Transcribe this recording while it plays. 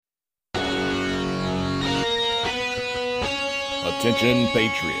Attention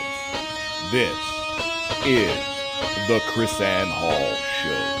Patriots, this is the Chris Ann Hall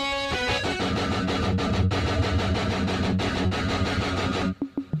Show.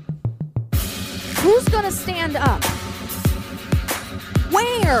 Who's going to stand up?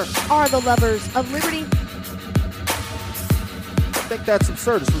 Where are the lovers of liberty? I think that's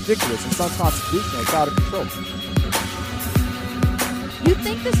absurd. It's ridiculous. It's unconstitutional. It's out of control. You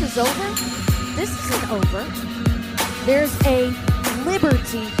think this is over? This isn't over. There's a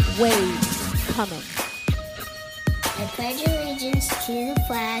liberty wave coming. I pledge allegiance to the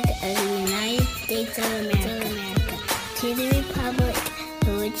flag of the United States of America, to the republic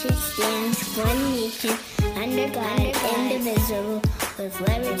for which it stands, one nation, under God, indivisible, with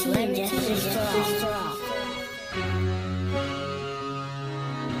liberty and justice for all.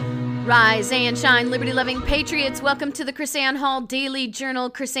 Rise and shine, liberty-loving patriots. Welcome to the Chris Ann Hall Daily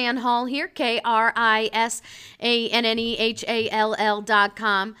Journal. Chris Ann Hall here,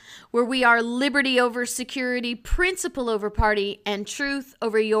 KRISANNEHALL.com, where we are liberty over security, principle over party, and truth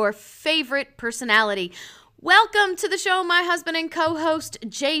over your favorite personality. Welcome to the show, my husband and co-host,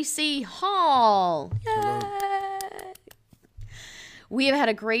 J.C. Hall. Yay! We have had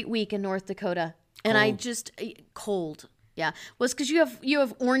a great week in North Dakota, and cold. Yeah, well, it's because you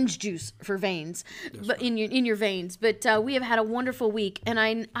have orange juice for veins, but in your veins. But we have had a wonderful week,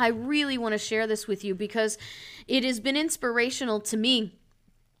 and I really want to share this with you because it has been inspirational to me.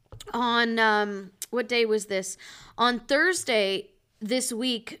 On what day was this? On Thursday this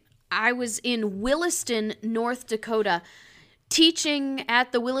week, I was in Williston, North Dakota, teaching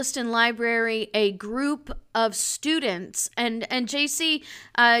at the Williston Library a group of students. And JC,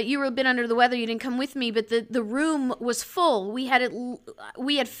 you were a bit under the weather. You didn't come with me, but the room was full. We had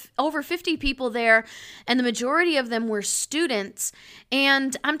over 50 people there, and the majority of them were students.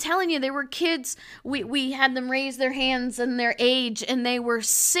 And I'm telling you, they were kids. We had them raise their hands and their age, and they were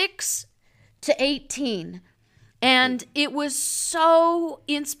 6 to 18. And it was so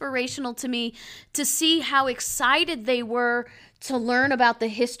inspirational to me to see how excited they were to learn about the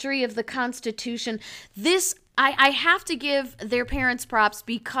history of the Constitution. I have to give their parents props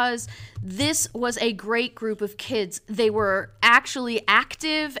because this was a great group of kids. They were actually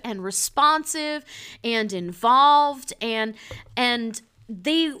active and responsive and involved, and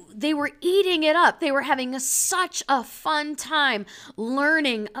they were eating it up. They were having such a fun time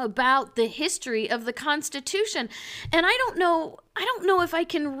learning about the history of the Constitution. And I don't know if I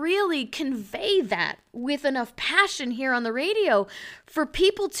can really convey that with enough passion here on the radio for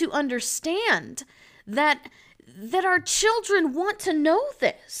people to understand that our children want to know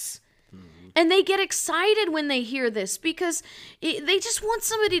this. And they get excited when they hear this because they just want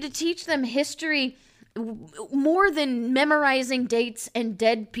somebody to teach them history more than memorizing dates and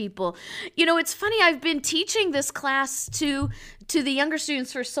dead people. You know, it's funny, I've been teaching this class to the younger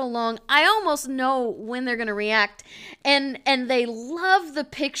students for so long, I almost know when they're going to react. And they love the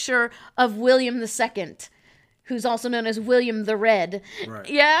picture of William II, who's also known as William the Red. Right.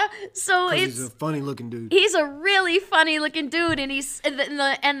 Yeah? So he's a funny-looking dude. He's a really funny-looking dude, and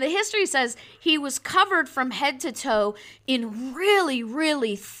the history says he was covered from head to toe in really,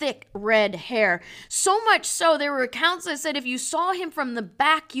 really thick red hair. So much so, there were accounts that said if you saw him from the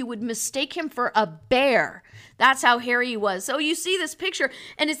back, you would mistake him for a bear. That's how hairy he was. So you see this picture,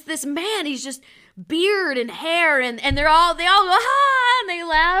 and it's this man, he's just beard and hair, and they all go, ah, and they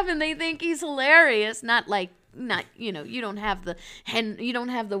laugh, and they think he's hilarious. You don't have the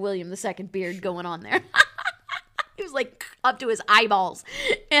William II beard going on there. He was like up to his eyeballs,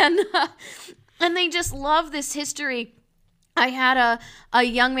 and they just love this history. I had a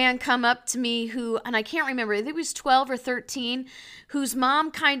young man come up to me who, and I can't remember, I think he was 12 or 13, whose mom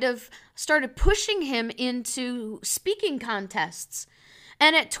kind of started pushing him into speaking contests.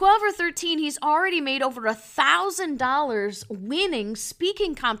 And at 12 or 13, he's already made over $1,000 winning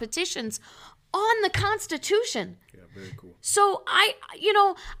speaking competitions on the Constitution. Yeah, very cool. So I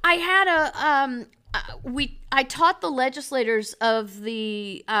taught the legislators of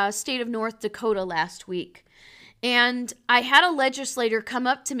the state of North Dakota last week. And I had a legislator come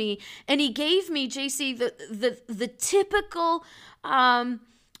up to me, and he gave me, JC, the typical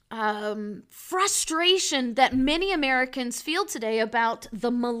frustration that many Americans feel today about the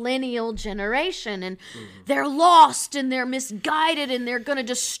millennial generation, and they're lost and they're misguided and they're going to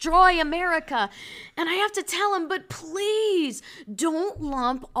destroy America. And I have to tell them, but please don't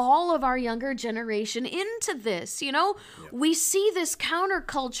lump all of our younger generation into this. You know, we see this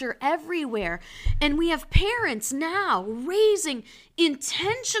counterculture everywhere, and we have parents now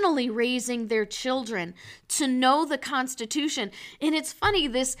intentionally raising their children to know the Constitution. And it's funny,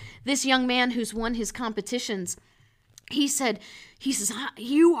 this young man who's won his competitions, he says,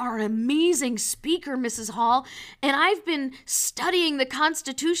 you are an amazing speaker, Mrs. Hall, and I've been studying the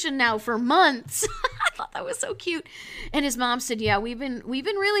Constitution now for months. I thought that was so cute. And his mom said, yeah, we've been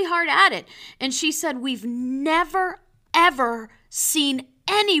really hard at it. And she said, we've never, ever seen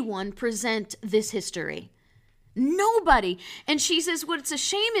anyone present this history. Nobody. And she says, what's a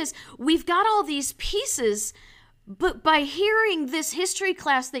shame is we've got all these pieces, but by hearing this history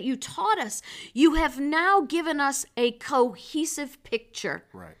class that you taught us, you have now given us a cohesive picture.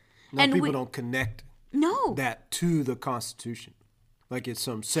 Right. Now people don't connect that to the Constitution, like it's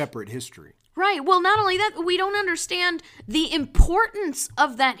some separate history. Right. Well, not only that, we don't understand the importance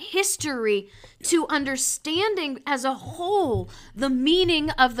of that history to understanding as a whole the meaning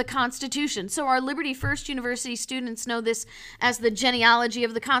of the Constitution. So our Liberty First University students know this as the genealogy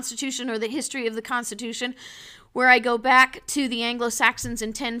of the Constitution or the history of the Constitution, where I go back to the Anglo-Saxons in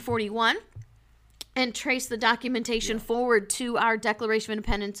 1041 and trace the documentation forward to our Declaration of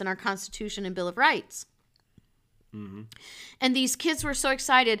Independence and our Constitution and Bill of Rights. Mm-hmm. And these kids were so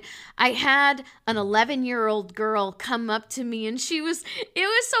excited. I had an 11-year-old girl come up to me, and it was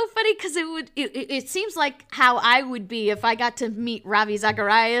so funny because it seems like how I would be if I got to meet Ravi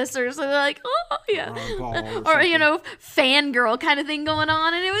Zacharias or something like, oh yeah, or fangirl kind of thing going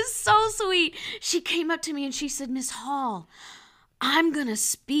on. And it was so sweet. She came up to me and she said, Miss Hall, I'm going to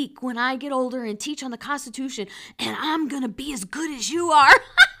speak when I get older and teach on the Constitution, and I'm going to be as good as you are.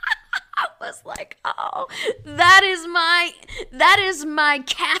 I was like, oh, that is my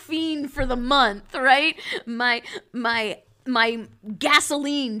caffeine for the month, right? My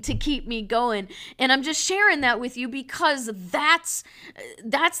gasoline to keep me going. And I'm just sharing that with you because that's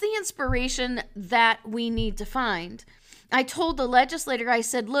the inspiration that we need to find. I told the legislator, I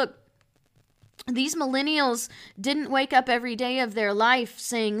said, look, these millennials didn't wake up every day of their life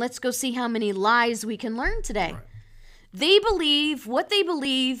saying, let's go see how many lies we can learn today. Right. They believe what they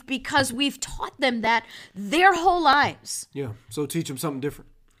believe because we've taught them that their whole lives. Yeah, so teach them something different.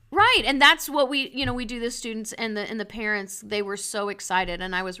 Right, and that's what we do. The students and the parents, they were so excited,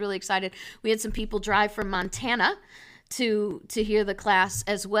 and I was really excited. We had some people drive from Montana to hear the class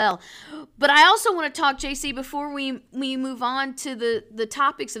as well. But I also want to talk, JC, before we move on to the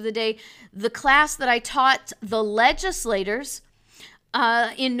topics of the day, the class that I taught the legislators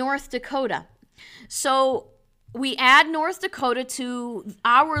in North Dakota. So we add North Dakota to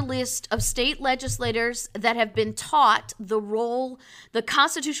our list of state legislators that have been taught the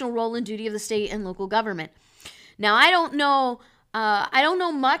constitutional role and duty of the state and local government. Now, I don't know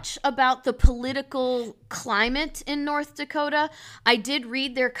much about the political climate in North Dakota. I did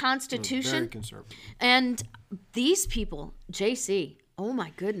read their constitution. Very conservative. And these people, JC, oh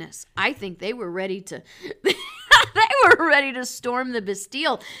my goodness, I think they were ready to storm the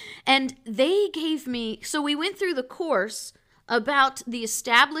Bastille. And they gave me, so we went through the course about the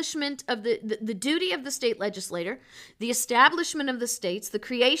establishment of the duty of the state legislator, the establishment of the states, the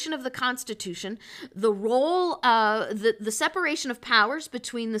creation of the Constitution, the role, the separation of powers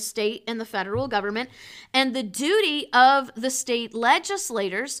between the state and the federal government, and the duty of the state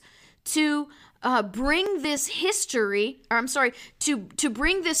legislators to bring this to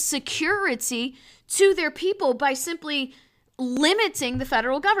bring this security to their people by simply limiting the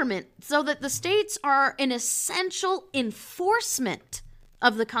federal government so that the states are an essential enforcement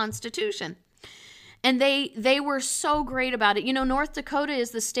of the Constitution. And they were so great about it. North Dakota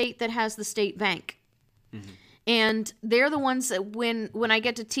is the state that has the state bank. Mm-hmm. And they're the ones that when I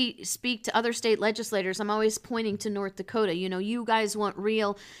get to speak to other state legislators, I'm always pointing to North Dakota. You guys want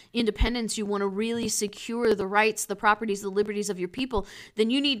real independence. You want to really secure the rights, the properties, the liberties of your people.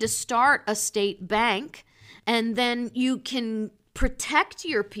 Then you need to start a state bank, and then you can protect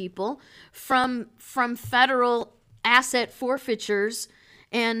your people from federal asset forfeitures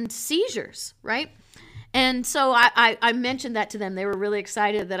and seizures, right? And so I mentioned that to them. They were really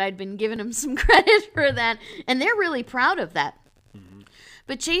excited that I'd been giving them some credit for that. And they're really proud of that. Mm-hmm.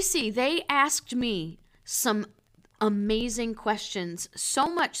 But JC, they asked me some amazing questions, so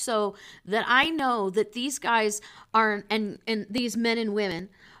much so that I know that these guys are, and these men and women,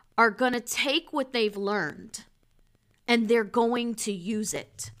 are going to take what they've learned and they're going to use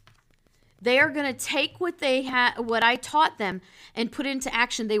it. They are going to take what I taught them and put into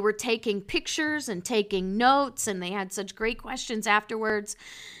action. They were taking pictures and taking notes, and they had such great questions afterwards.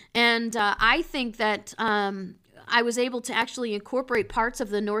 And I think that I was able to actually incorporate parts of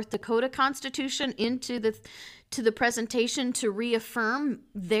the North Dakota Constitution into the presentation to reaffirm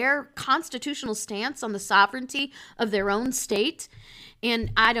their constitutional stance on the sovereignty of their own state.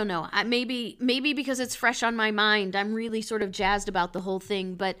 And I don't know, maybe because it's fresh on my mind, I'm really sort of jazzed about the whole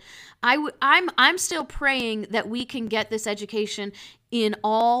thing. But I'm still praying that we can get this education in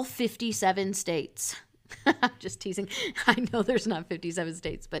all 57 states. Just teasing. I know there's not 57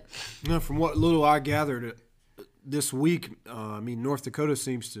 states, but from what little I gathered this week, North Dakota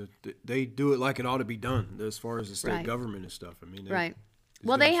seems to they do it like it ought to be done as far as the state government and stuff. Right.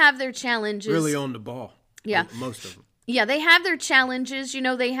 Well, they have their challenges. Really on the ball. Yeah, most of them. Yeah, they have their challenges.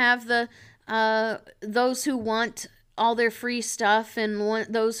 They have the those who want all their free stuff, and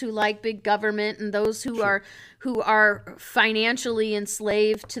those who like big government, and those who are financially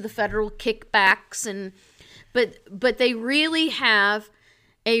enslaved to the federal kickbacks, but they really have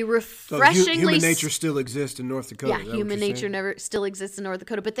a refreshingly human nature still exists in North Dakota. Yeah, human nature still exists in North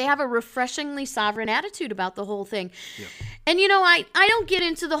Dakota, but they have a refreshingly sovereign attitude about the whole thing. Yeah. And I don't get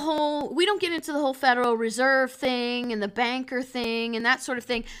into the whole Federal Reserve thing and the banker thing and that sort of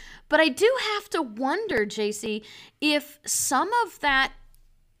thing, but I do have to wonder, JC, if some of that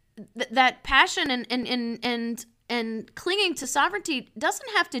passion and clinging to sovereignty doesn't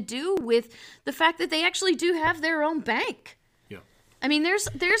have to do with the fact that they actually do have their own bank. I mean, there's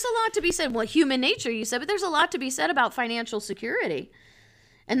a lot to be said. Well, human nature, you said, but there's a lot to be said about financial security.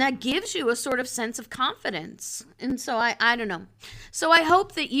 And that gives you a sort of sense of confidence. And so I don't know. So I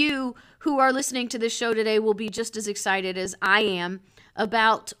hope that you who are listening to this show today will be just as excited as I am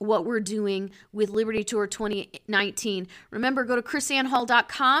about what we're doing with Liberty Tour 2019. Remember, go to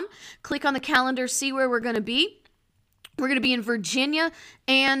chrisannhall.com, click on the calendar, see where we're going to be. We're going to be in Virginia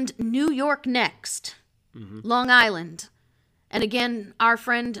and New York next, Long Island. And again, our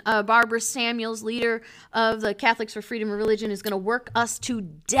friend Barbara Samuels, leader of the Catholics for Freedom of Religion, is going to work us to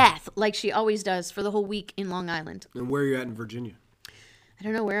death like she always does for the whole week in Long Island. And where are you at in Virginia? I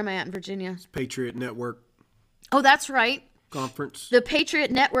don't know. Where am I at in Virginia? It's Patriot Network. Oh, that's right. Conference. The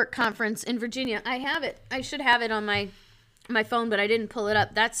Patriot Network Conference in Virginia. I have it. I should have it on my phone, but I didn't pull it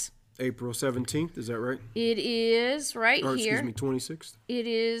up. That's April 17th, is that right? It is right here. Excuse me, 26th? It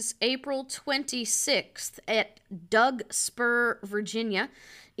is April 26th at Doug Spur, Virginia.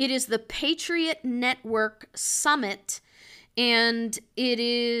 It is the Patriot Network Summit, and it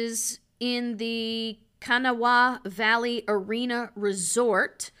is in the Kanawha Valley Arena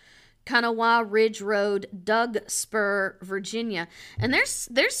Resort, Kanawha Ridge Road, Doug Spur, Virginia. And there's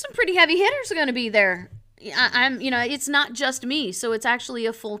some pretty heavy hitters going to be there. It's not just me, so it's actually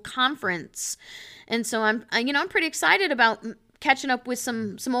a full conference. And so I'm pretty excited about catching up with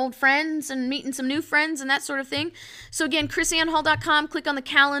some old friends and meeting some new friends and that sort of thing. So again, chrisannhall.com, click on the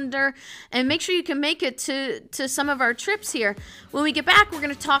calendar and make sure you can make it to some of our trips here. When we get back, we're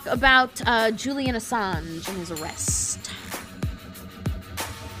going to talk about Julian Assange and his arrest.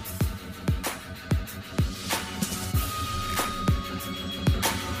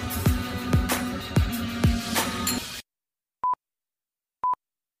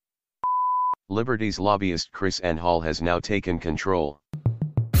 Liberty's lobbyist Chris Hall has now taken control.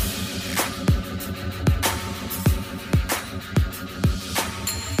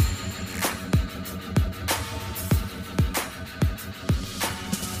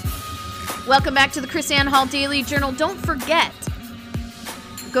 Welcome back to the Chris Hall Daily Journal. Don't forget,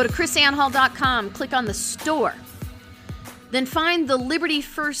 go to chrisannhall.com, click on the store, then find the Liberty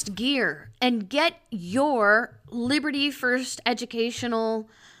First gear and get your Liberty First educational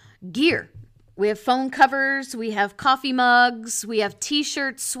gear. We have phone covers, we have coffee mugs, we have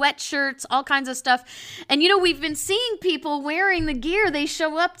t-shirts, sweatshirts, all kinds of stuff. And we've been seeing people wearing the gear. They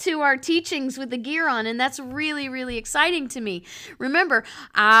show up to our teachings with the gear on, and that's really, really exciting to me. Remember,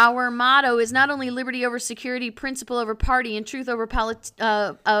 our motto is not only liberty over security, principle over party, and truth over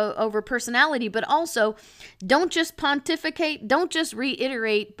over personality, but also don't just pontificate, don't just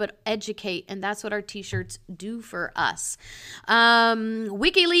reiterate, but educate. And that's what our t-shirts do for us.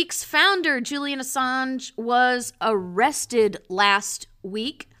 WikiLeaks founder Julian Assange was arrested last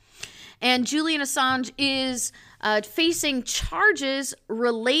week, and Julian Assange is facing charges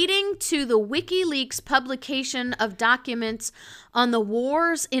relating to the WikiLeaks publication of documents on the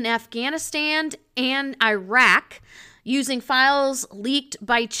wars in Afghanistan and Iraq using files leaked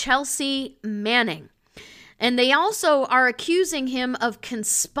by Chelsea Manning. And they also are accusing him of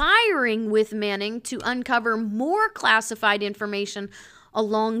conspiring with Manning to uncover more classified information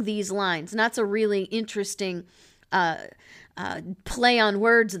along these lines. And that's a really interesting play on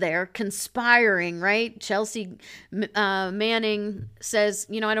words there, conspiring, right? Chelsea Manning says,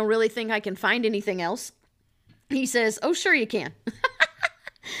 I don't really think I can find anything else. He says, "Oh, sure you can."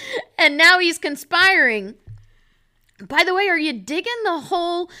 And now he's conspiring. By the way, are you digging the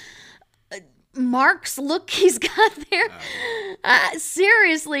whole Mark's look he's got there?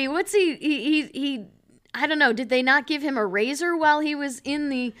 Seriously, what's he I don't know. Did they not give him a razor while he was in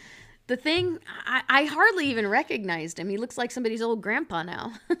the thing? I hardly even recognized him. He looks like somebody's old grandpa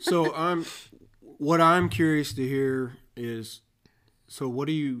now. So what I'm curious to hear is,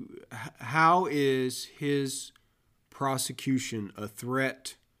 how is his prosecution a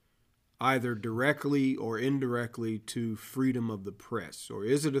threat either directly or indirectly to freedom of the press? Or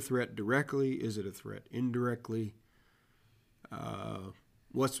is it a threat directly? Is it a threat indirectly?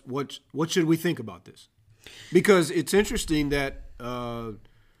 What should we think about this? Because it's interesting that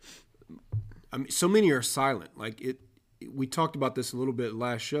so many are silent. We talked about this a little bit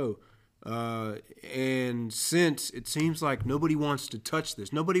last show. And since it seems like nobody wants to touch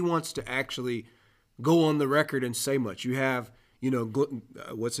this, nobody wants to actually go on the record and say much. You have,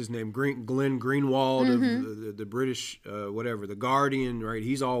 what's his name? Glenn Greenwald of the British, The Guardian, right?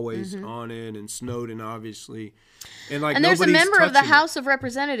 He's always on it, and Snowden, obviously. And there's a member of the House of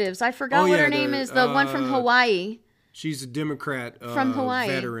Representatives. I forgot what her name is, the one from Hawaii. She's a Democrat from Hawaii.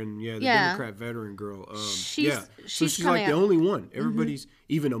 Veteran. Yeah, Democrat veteran girl. She's like the only one. Everybody's,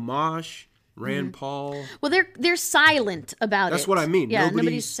 even Amash, Rand Paul. Well, they're silent about it. That's what I mean. Yeah,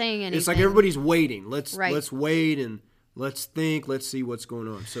 nobody's saying anything. It's like everybody's waiting. Let's wait and let's think. Let's see what's going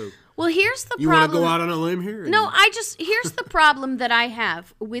on. So, well, here's the problem. You want to go out on a limb here? No, here's the problem that I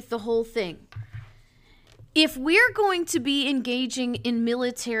have with the whole thing. If we're going to be engaging in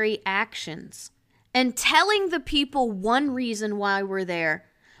military actions and telling the people one reason why we're there,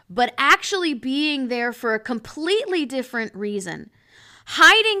 but actually being there for a completely different reason,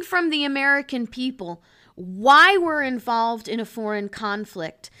 hiding from the American people why we're involved in a foreign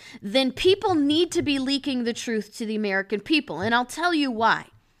conflict, then people need to be leaking the truth to the American people. And I'll tell you why.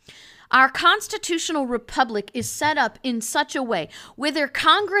 Our constitutional republic is set up in such a way, whether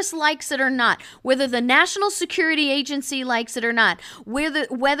Congress likes it or not, whether the National Security Agency likes it or not,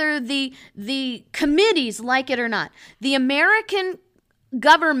 whether the committees like it or not, the American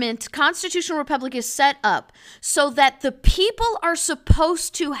government, constitutional republic, is set up so that the people are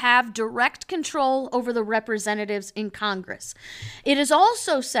supposed to have direct control over the representatives in Congress. It is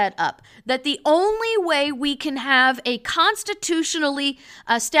also set up that the only way we can have a constitutionally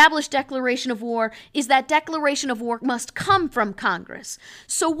established declaration of war is that declaration of war must come from Congress.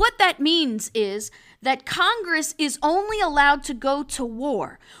 So what that means is that Congress is only allowed to go to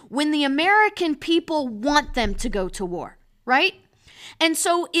war when the American people want them to go to war, right? And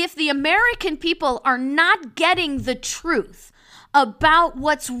so if the American people are not getting the truth about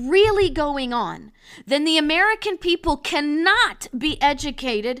what's really going on, then the American people cannot be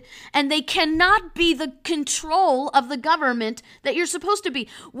educated and they cannot be the control of the government that you're supposed to be.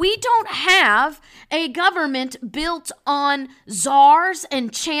 We don't have a government built on czars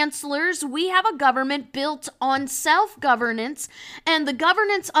and chancellors. We have a government built on self-governance and the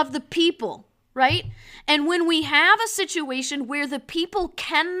governance of the people. Right? And when we have a situation where the people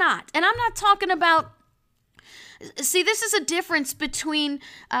cannot, and I'm not talking about, see, this is a difference between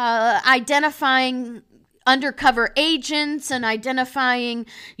identifying undercover agents and identifying,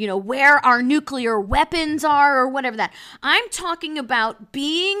 where our nuclear weapons are or whatever that. I'm talking about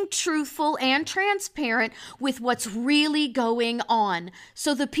being truthful and transparent with what's really going on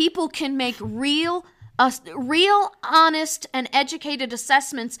so the people can make real, honest, and educated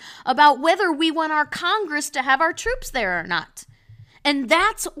assessments about whether we want our Congress to have our troops there or not. And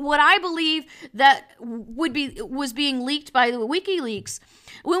that's what I believe that was being leaked by the WikiLeaks.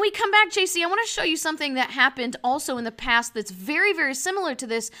 When we come back, JC, I want to show you something that happened also in the past that's very, very similar to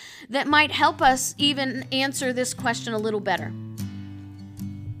this that might help us even answer this question a little better.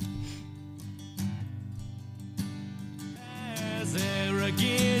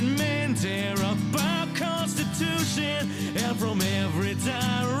 Arrogant men tear up our Constitution, and from every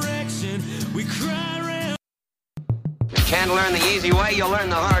direction we cry around. You can't learn the easy way, you'll learn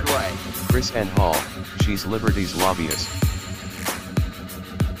the hard way. Chris Ann Hall, she's Liberty's lobbyist.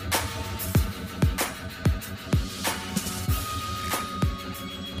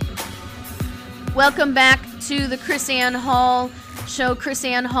 Welcome back to the Chris Ann Hall Show. Chris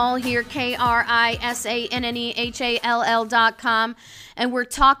Ann Hall here, KRISANNEHALL.com. And we're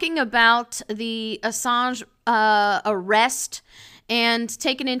talking about the Assange arrest and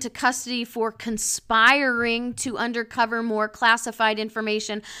taken into custody for conspiring to uncover more classified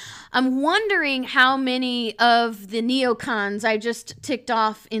information. I'm wondering how many of the neocons I just ticked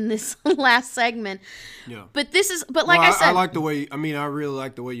off in this last segment. Yeah. But I said, I like the way, I really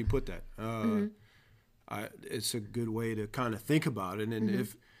like the way you put that. it's a good way to kind of think about it. And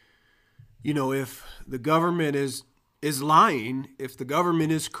if the government is lying, if the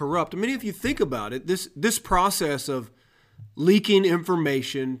government is corrupt, I mean, if you think about it, this process of leaking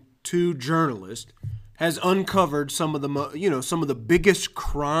information to journalists has uncovered some of the biggest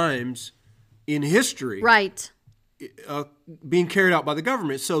crimes in history, right, being carried out by the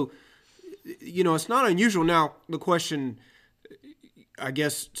government. So, it's not unusual. Now, the question, I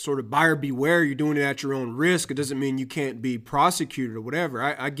guess, sort of buyer beware. You're doing it at your own risk. It doesn't mean you can't be prosecuted or whatever.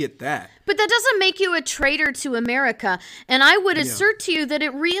 I get that. But that doesn't make you a traitor to America. And I would assert to you that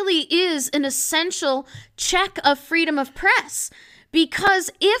it really is an essential check of freedom of press. Because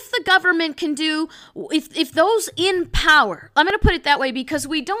if the government can if those in power, I'm going to put it that way because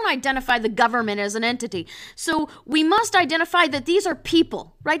we don't identify the government as an entity. So we must identify that these are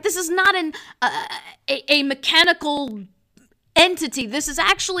people, right? This is not a mechanical entity. This is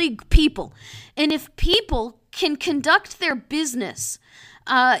actually people. And if people can conduct their business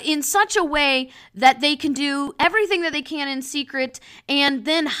in such a way that they can do everything that they can in secret and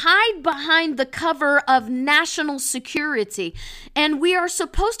then hide behind the cover of national security. And we are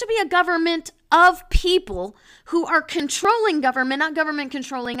supposed to be a government of people who are controlling government, not government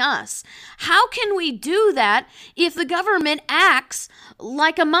controlling us. How can we do that if the government acts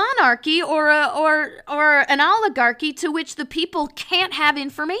like a monarchy or an oligarchy to which the people can't have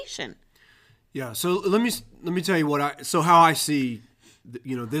information? Yeah. So let me tell you how I see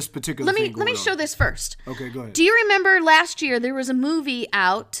this particular thing going Let me on. show this first. Okay, go ahead. Do you remember last year there was a movie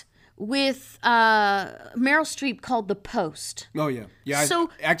out with Meryl Streep called The Post? Oh, yeah. Yeah,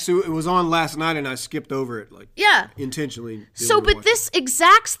 So, actually, it was on last night, and I skipped over it, intentionally. But this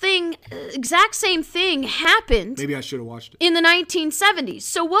exact same thing happened. Maybe I should have watched it. In the 1970s.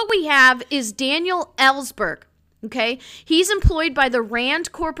 So what we have is Daniel Ellsberg. Okay, he's employed by the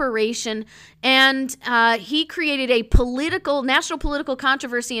Rand Corporation, and he created a national political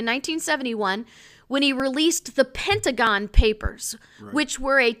controversy in 1971 when he released the Pentagon Papers, which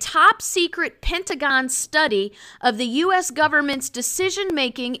were a top-secret Pentagon study of the U.S. government's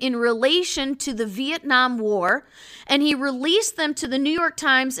decision-making in relation to the Vietnam War, and he released them to the New York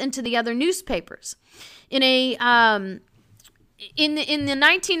Times and to the other newspapers. In the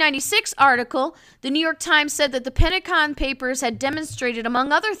 1996 article, the New York Times said that the Pentagon Papers had demonstrated,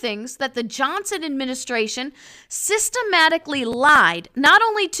 among other things, that the Johnson administration systematically lied not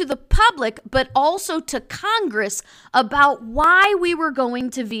only to the public but also to Congress about why we were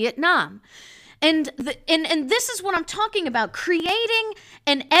going to Vietnam. And this is what I'm talking about, creating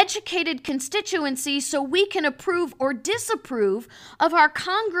an educated constituency so we can approve or disapprove of our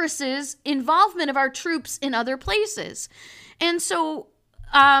Congress's involvement of our troops in other places. And so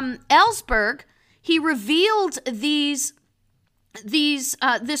Ellsberg, he revealed this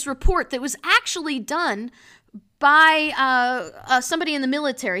report that was actually done by somebody in the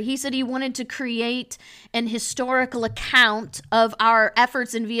military. He said he wanted to create an historical account of our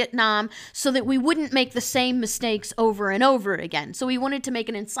efforts in Vietnam so that we wouldn't make the same mistakes over and over again. So he wanted to make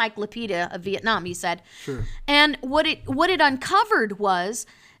an encyclopedia of Vietnam, he said. Sure. And what it uncovered was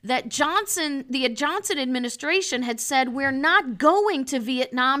that the Johnson administration had said, we're not going to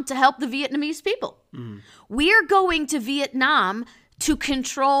Vietnam to help the Vietnamese people. We're going to Vietnam to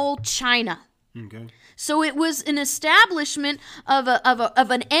control China. Okay. So it was an establishment of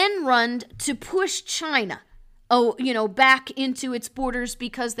an end run to push China, back into its borders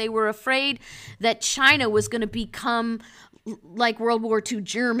because they were afraid that China was going to become like World War II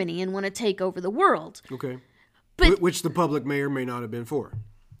Germany and want to take over the world. Okay. But which the public may or may not have been for.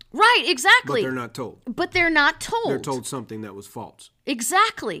 Right, exactly. But they're not told. They're told something that was false.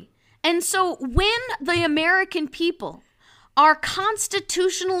 Exactly. And so when the American people are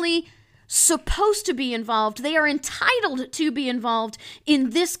constitutionally supposed to be involved, they are entitled to be involved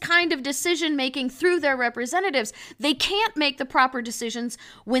in this kind of decision making through their representatives. They can't make the proper decisions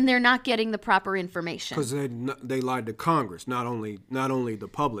when they're not getting the proper information. Because they lied to Congress, not only the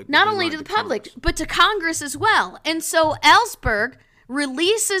public. Not only to the public, but to Congress as well. And so Ellsberg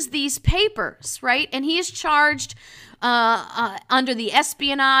releases these papers, right? And he is charged under the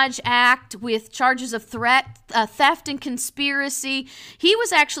Espionage Act with charges of theft and conspiracy. He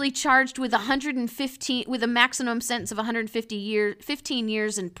was actually charged with with a maximum sentence of 15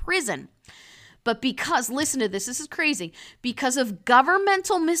 years in prison. But listen to this is crazy, because of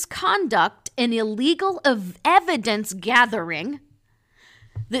governmental misconduct and illegal evidence gathering,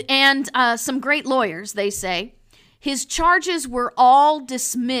 and some great lawyers, they say, his charges were all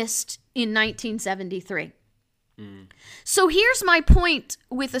dismissed in 1973. So here's my point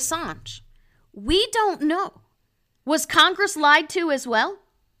with Assange. We don't know. Was Congress lied to as well?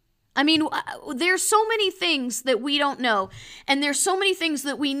 I mean, there's so many things that we don't know, and there's so many things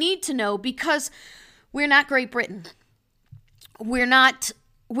that we need to know because we're not Great Britain. We're not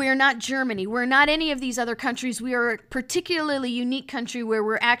Germany. We're not any of these other countries. We are a particularly unique country where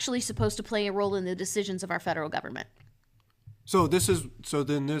we're actually supposed to play a role in the decisions of our federal government. So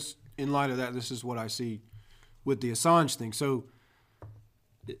in light of that, this is what I see with the Assange thing. So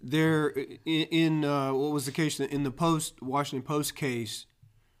there in what was the case in the Washington Post case,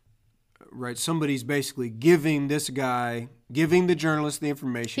 right? Somebody's basically giving the journalist the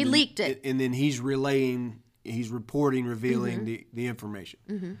information. He leaked it. And then he's revealing the information.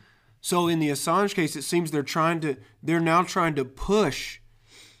 Mm-hmm. So in the Assange case, it seems they're now trying to push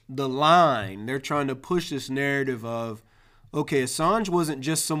the line. They're trying to push this narrative of, okay, Assange wasn't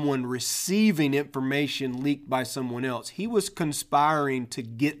just someone receiving information leaked by someone else. He was conspiring to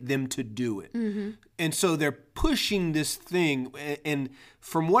get them to do it. Mm-hmm. And so they're pushing this thing. And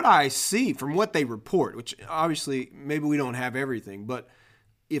from what I see, from what they report, which obviously maybe we don't have everything, but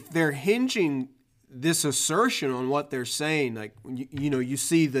if they're hinging this assertion on what they're saying, like, you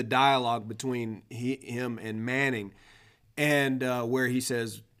see the dialogue between him and Manning, and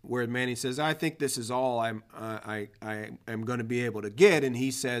where Manning says, I think this is all I am going to be able to get. And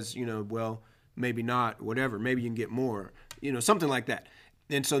he says, well, maybe not, whatever. Maybe you can get more, something like that.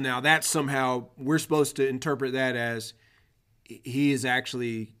 And so now that's somehow we're supposed to interpret that as he is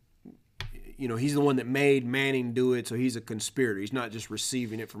actually, he's the one that made Manning do it. So he's a conspirator. He's not just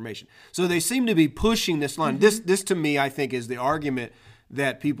receiving information. So they seem to be pushing this line. Mm-hmm. This to me, I think, is the argument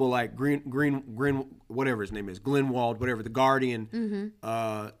that people like Green, whatever his name is, Glenwald, whatever, the Guardian,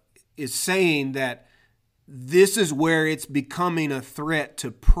 is saying that this is where it's becoming a threat to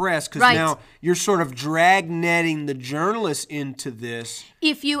press, because now you're sort of dragnetting the journalists into this.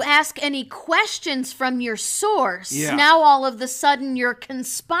 If you ask any questions from your source, now all of a sudden you're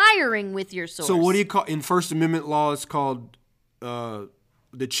conspiring with your source. So what do you call, in First Amendment law, it's called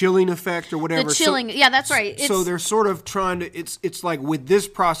the chilling effect or whatever. The chilling, that's right. So they're sort of trying to, it's like with this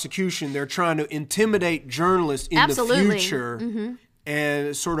prosecution, they're trying to intimidate journalists in the future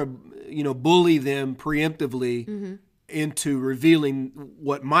and sort of, bully them preemptively into revealing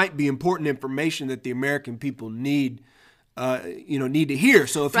what might be important information that the American people need to hear.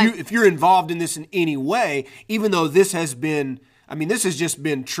 So if you're involved in this in any way, even though this has been, this has just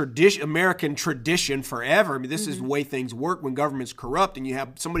been American tradition forever. This is the way things work when government's corrupt and you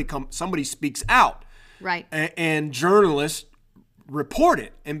have somebody speaks out. Right. And journalists report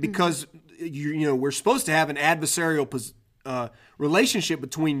it. And because, we're supposed to have an adversarial relationship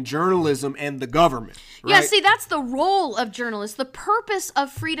between journalism and the government. Right? Yeah, see, that's the role of journalists. The purpose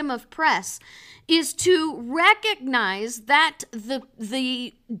of freedom of press is to recognize that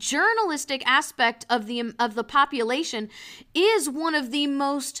the journalistic aspect of the population is one of the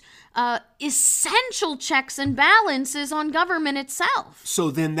most essential checks and balances on government itself.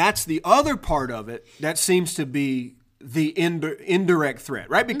 So then that's the other part of it that seems to be the indirect threat,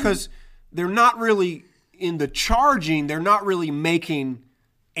 right? Because they're not really, in the charging, they're not really making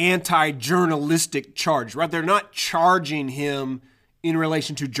anti-journalistic charges, right? They're not charging him in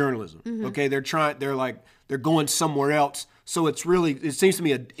relation to journalism. Okay, they're going somewhere else. So it seems to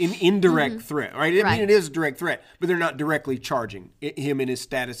me an indirect threat, right? I mean, it is a direct threat, but they're not directly charging him in his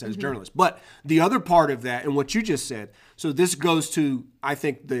status as a journalist. But the other part of that, and what you just said, so this goes to, I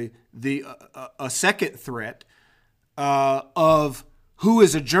think, a second threat of who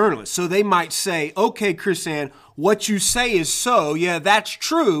is a journalist. So they might say, okay, Chris-Ann, what you say is so, yeah, that's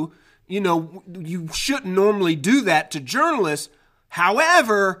true. You shouldn't normally do that to journalists.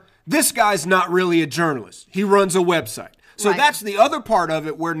 However, this guy's not really a journalist. He runs a website. So that's the other part of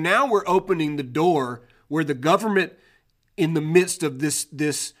it, where now we're opening the door where the government, in the midst of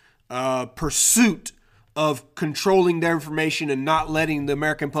this pursuit of controlling their information and not letting the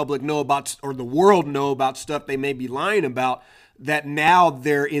American public know about, or the world know about stuff they may be lying about, that now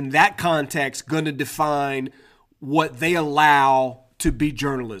they're in that context going to define what they allow to be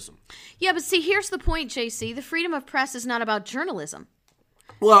journalism. Yeah, but see, here's the point, JC. The freedom of press is not about journalism.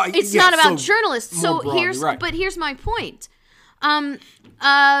 Well, it's not about journalists. So here's my point.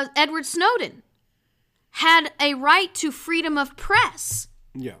 Edward Snowden had a right to freedom of press.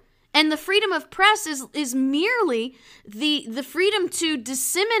 Yeah. And the freedom of press is merely the freedom to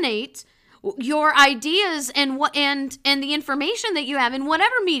disseminate your ideas and the information that you have in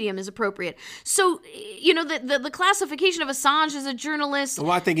whatever medium is appropriate. So, the classification of Assange as a journalist. Well,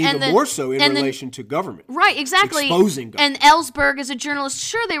 I think even more so in relation to government. Right, exactly. Exposing government. And Ellsberg as a journalist,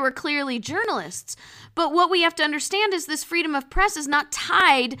 sure, they were clearly journalists. But what we have to understand is this freedom of press is not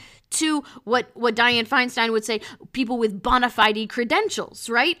tied to what Dianne Feinstein would say, people with bona fide credentials,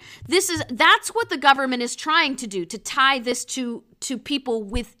 right? That's what the government is trying to do, to tie this to people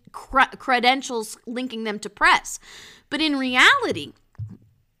with credentials linking them to press. But in reality,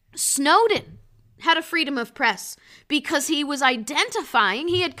 Snowden had a freedom of press because he was identifying,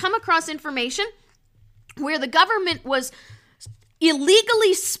 he had come across information where the government was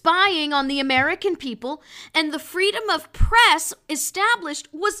illegally spying on the American people, and the freedom of press established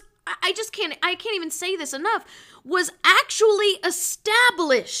was, I can't even say this enough, was actually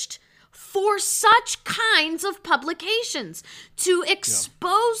established for such kinds of publications to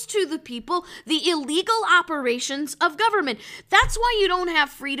expose to the people the illegal operations of government. That's why you don't have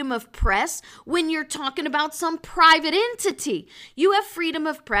freedom of press when you're talking about some private entity. You have freedom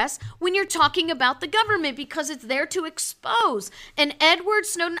of press when you're talking about the government because it's there to expose. And Edward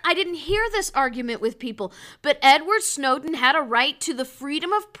Snowden, I didn't hear this argument with people, but Edward Snowden had a right to the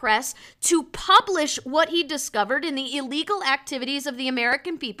freedom of press to publish what he discovered in the illegal activities of the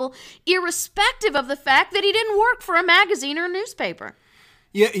American people, irrespective of the fact that he didn't work for a magazine or a newspaper.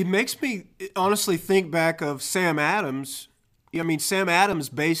 Yeah, it makes me honestly think back of Sam Adams. I mean, Sam Adams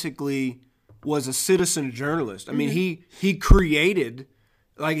basically was a citizen journalist. I mean, he created,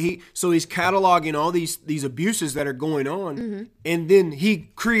 so he's cataloging all these abuses that are going on, and then he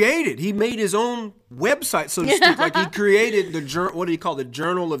made his own website, so to speak. Like he created what do you call it, the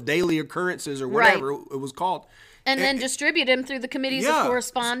Journal of Daily Occurrences or whatever it was called. And then distribute them through the committees of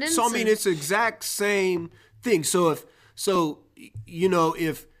correspondence. So I mean, it's the exact same thing. So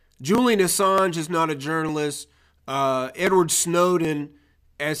if Julian Assange is not a journalist, Edward Snowden,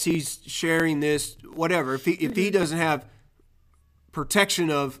 as he's sharing this, whatever, if he doesn't have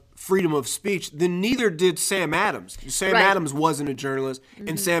protection of freedom of speech, then neither did Sam Adams. Sam Adams wasn't a journalist,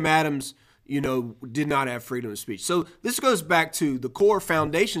 and Sam Adams, did not have freedom of speech. So this goes back to the core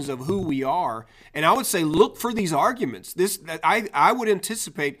foundations of who we are. And I would say, look for these arguments. I would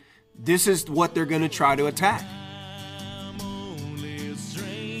anticipate this is what they're going to try to attack. I'm only a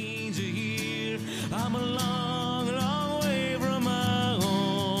stranger here. I'm a long, long way from my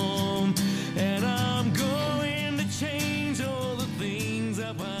home. And I'm going to change all the things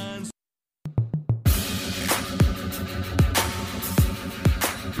I find.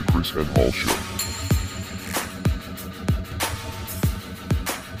 The Chris and Hall Show.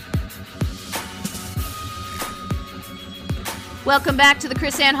 Welcome back to the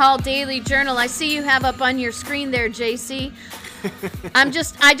Chris Ann Hall Daily Journal. I see you have up on your screen there, JC. I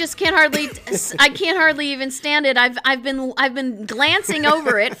can't hardly even stand it. I've been glancing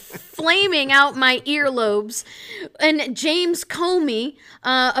over it, flaming out my earlobes. And James Comey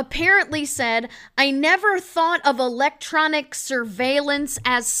apparently said, "I never thought of electronic surveillance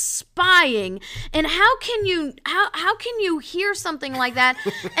as spying." And how can you hear something like that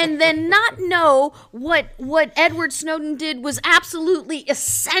and then not know what Edward Snowden did was absolutely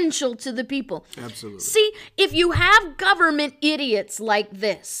essential to the people? Absolutely. See, if you have government idiots like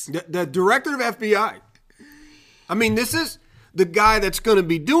this. The director of FBI. I mean, this is the guy that's going to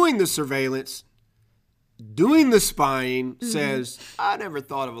be doing the surveillance, doing the spying, says, I never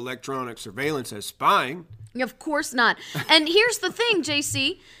thought of electronic surveillance as spying. Of course not. And here's the thing,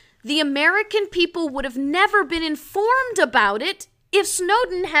 JC. The American people would have never been informed about it if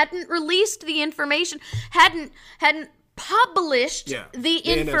Snowden hadn't released the information, hadn't published the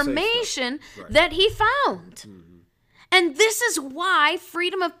information that he found. And this is why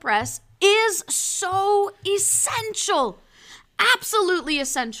freedom of press is so essential. Absolutely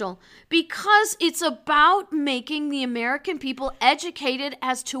essential. Because it's about making the American people educated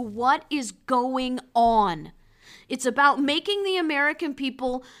as to what is going on. It's about making the American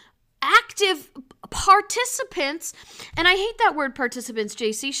people active participants. And I hate that word participants,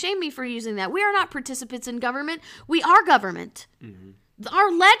 JC. Shame me for using that. We are not participants in government. We are government. Our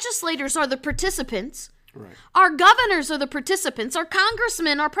legislators are the participants. Right. Our governors are the participants. Our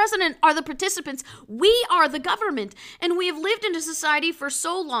congressmen, our president are the participants. We are the government. And we have lived in a society for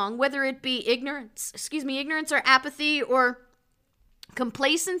so long, whether it be ignorance or apathy or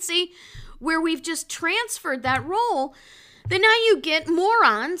complacency, where we've just transferred that role. Then now you get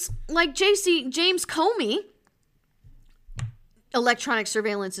morons like James Comey. Electronic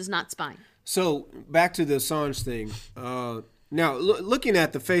surveillance is not spying. So back to the Assange thing. Now, looking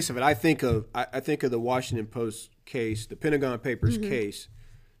at the face of it, I think of the Washington Post case, the Pentagon Papers case,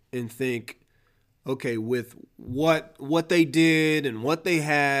 and think, okay, with what they did and what they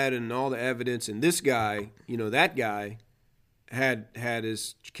had and all the evidence, and this guy, that guy had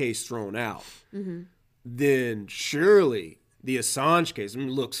his case thrown out, then surely the Assange case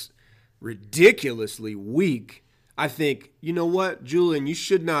looks ridiculously weak. I think, you know what, Julian, you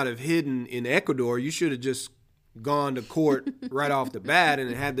should not have hidden in Ecuador. You should have just gone to court right off the bat and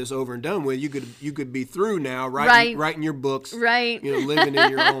had this over and done with. You could be through now, writing your books, right? Living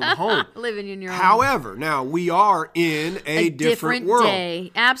in your own home, living in your own. However, now we are in a different world.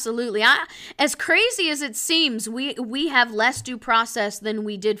 Day. Absolutely. As crazy as it seems, we have less due process than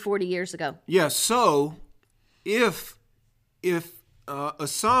we did 40 years ago. Yeah. So, if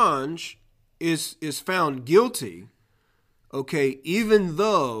Assange is found guilty, okay, even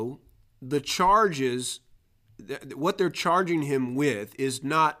though the charges, what they're charging him with is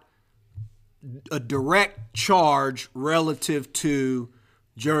not a direct charge relative to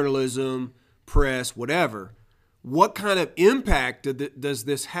journalism, press, whatever. What kind of impact does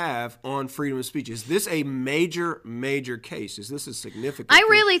this have on freedom of speech? Is this a major case? Is this a significant case? I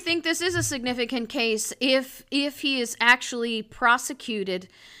really think this is a significant case if he is actually prosecuted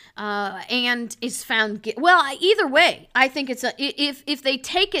and is found either way. I think it's if they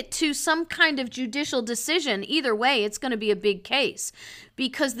take it to some kind of judicial decision, either way, it's going to be a big case,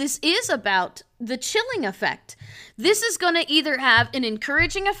 because this is about the chilling effect. This is going to either have an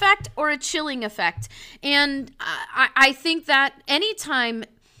encouraging effect or a chilling effect. And I think that anytime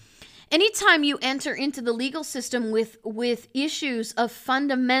you enter into the legal system with issues of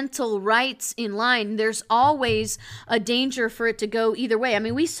fundamental rights in line, there's always a danger for it to go either way. I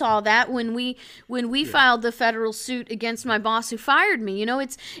mean, we saw that when we filed the federal suit against my boss who fired me.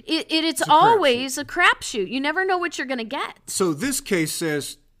 It's always a crapshoot. You never know what you're going to get. So this case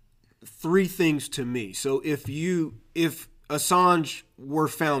says three things to me. So if Assange were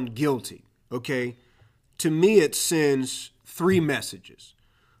found guilty, okay, to me it sends three messages.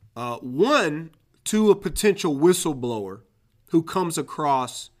 One, to a potential whistleblower who comes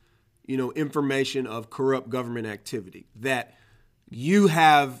across, information of corrupt government activity, that you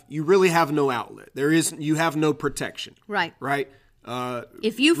really have no outlet. You have no protection. Right. Right.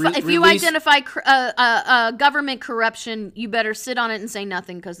 If you identify government corruption, you better sit on it and say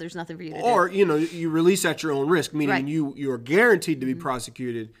nothing, because there's nothing for you to do. Or you release at your own risk, meaning you are guaranteed to be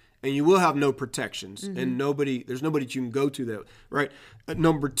prosecuted. And you will have no protections, and there's nobody that you can go to that, right?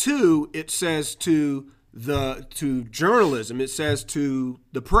 Number two, it says to journalism, it says to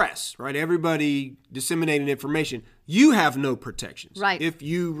the press, right? Everybody disseminating information, you have no protections, right? If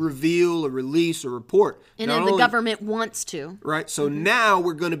you reveal or release or report, and then the government wants to, right? So now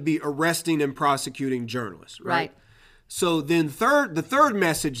we're going to be arresting and prosecuting journalists, right? So then the third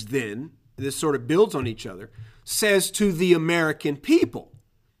message, then this sort of builds on each other, says to the American people.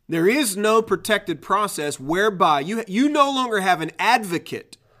 There is no protected process whereby you no longer have an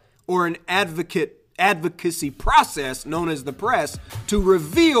advocate or an advocacy process known as the press to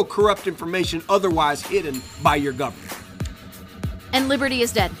reveal corrupt information otherwise hidden by your government. And liberty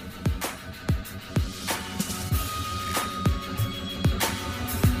is dead.